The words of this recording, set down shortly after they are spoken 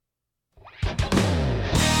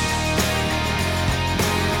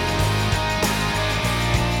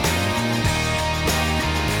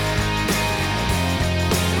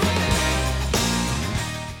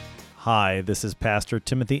Hi, this is Pastor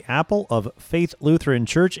Timothy Apple of Faith Lutheran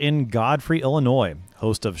Church in Godfrey, Illinois,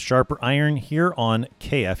 host of Sharper Iron here on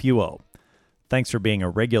KFUO. Thanks for being a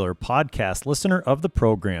regular podcast listener of the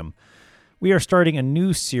program. We are starting a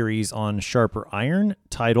new series on Sharper Iron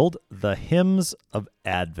titled The Hymns of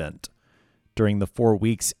Advent. During the 4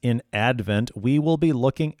 weeks in Advent, we will be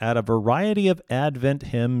looking at a variety of Advent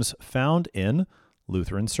hymns found in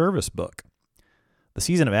Lutheran Service Book. The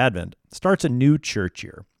season of Advent starts a new church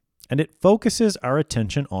year, and it focuses our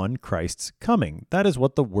attention on Christ's coming. That is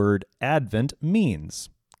what the word Advent means,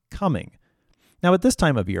 coming. Now, at this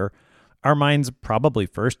time of year, our minds probably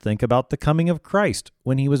first think about the coming of Christ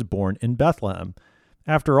when he was born in Bethlehem.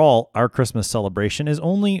 After all, our Christmas celebration is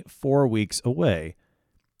only 4 weeks away.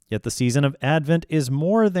 Yet the season of Advent is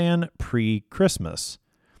more than pre-Christmas.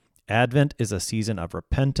 Advent is a season of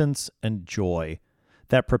repentance and joy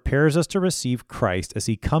that prepares us to receive Christ as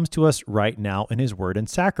he comes to us right now in his word and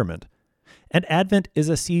sacrament. And Advent is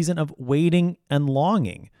a season of waiting and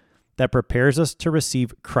longing that prepares us to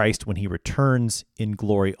receive Christ when he returns in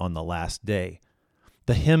glory on the last day.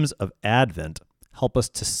 The hymns of Advent help us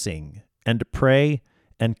to sing and pray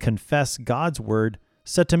and confess God's word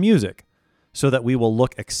set to music so that we will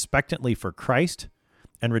look expectantly for Christ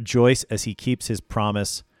and rejoice as he keeps his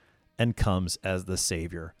promise and comes as the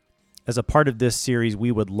Savior. As a part of this series,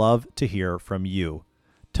 we would love to hear from you.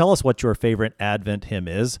 Tell us what your favorite Advent hymn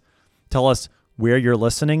is. Tell us where you're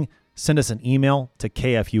listening. Send us an email to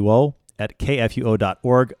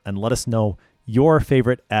kfuo@kfuo.org and let us know your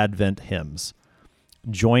favorite Advent hymns.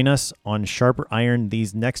 Join us on Sharper Iron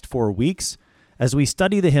these next 4 weeks as we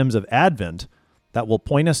study the hymns of Advent that will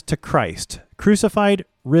point us to Christ, crucified,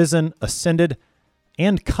 risen, ascended,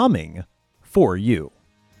 and coming for you.